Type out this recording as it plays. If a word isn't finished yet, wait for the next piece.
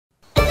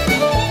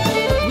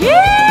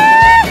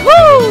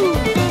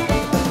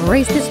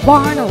raise this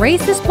barn,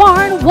 raise this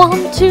barn.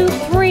 1, 2,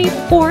 3,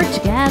 4.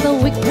 Together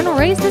we can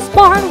raise this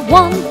barn.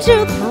 1,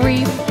 2,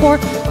 3, 4.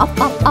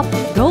 Up, up,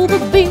 up, go the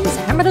beams.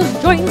 Hammer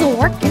those joints,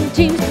 work in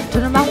teams.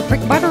 Turn them out,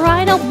 prick by the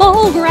right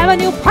elbow. Grab a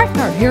new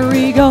partner, here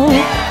we go.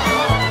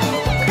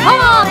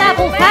 Come on,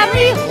 Apple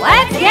family,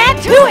 let's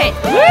get to it.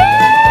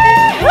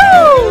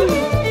 Whee-hoo!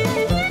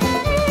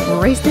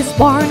 Raise this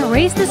barn,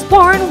 raise this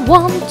barn.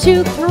 1,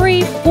 2,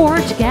 3, 4.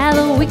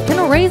 Together we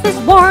can raise this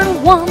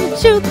barn. 1,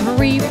 2,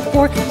 3,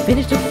 4.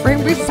 Finish the frame,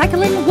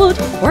 recycling wood.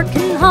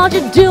 Working hard,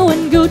 you're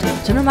doing good.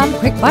 Turn around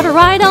quick by the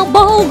right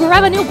elbow.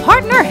 Grab a new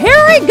partner,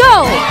 here we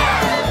go.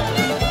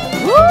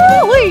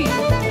 Woo-wee!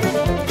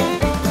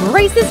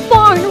 Raise this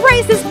barn,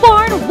 raise this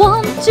barn.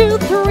 1, 2,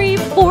 3,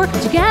 4.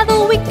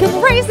 Together we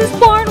can raise this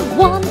barn.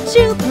 1,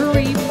 2,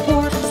 3,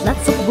 4.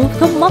 Slats of wood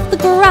come off the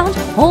ground.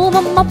 Hold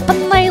them up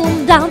and nail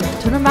them down.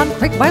 Turn around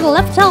quick by the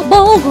left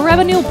elbow. Grab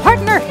a new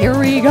partner, here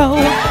we go.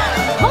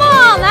 Come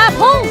on,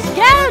 apples,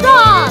 get it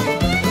on!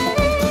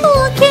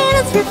 Look at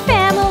us, we're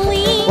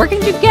family.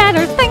 Working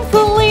together,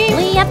 thankfully.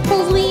 We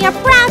apples, we are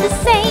proud to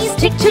say.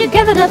 Stick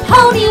together the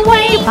pony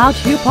way.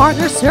 About your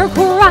partner,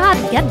 circle right.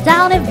 Get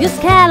down if you're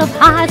scared of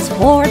heights.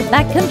 Forward,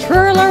 back, and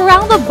twirl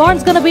around. The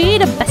barn's gonna be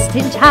the best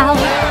in town.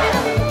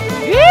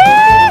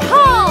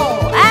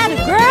 Yee-hoo! And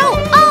girl,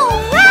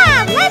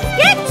 alright, let's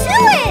get to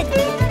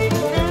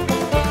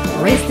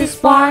it. raise this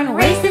barn,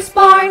 raise this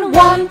barn.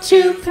 1,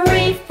 2,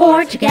 3,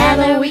 4.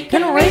 Together we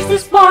can raise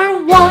this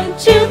barn. 1,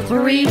 2,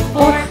 3,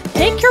 4.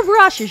 Take your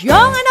brushes,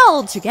 young and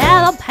old.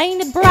 Together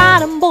paint it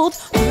bright and bold.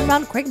 Turn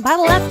around quick by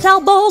the left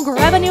elbow.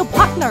 Grab a new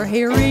partner,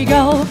 here we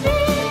go.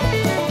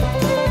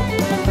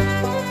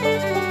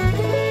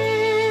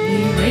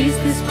 We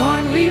raised this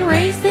barn, we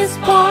raised this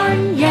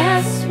barn.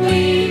 Yes,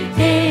 we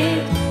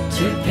did.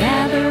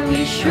 Together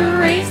we sure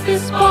raised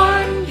this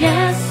barn.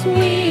 Yes,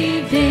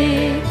 we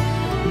did.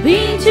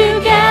 Being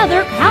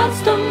together counts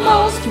the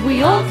most.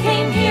 We all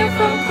came here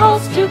from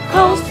coast to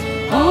coast.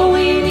 All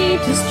we need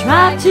to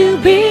strive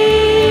to be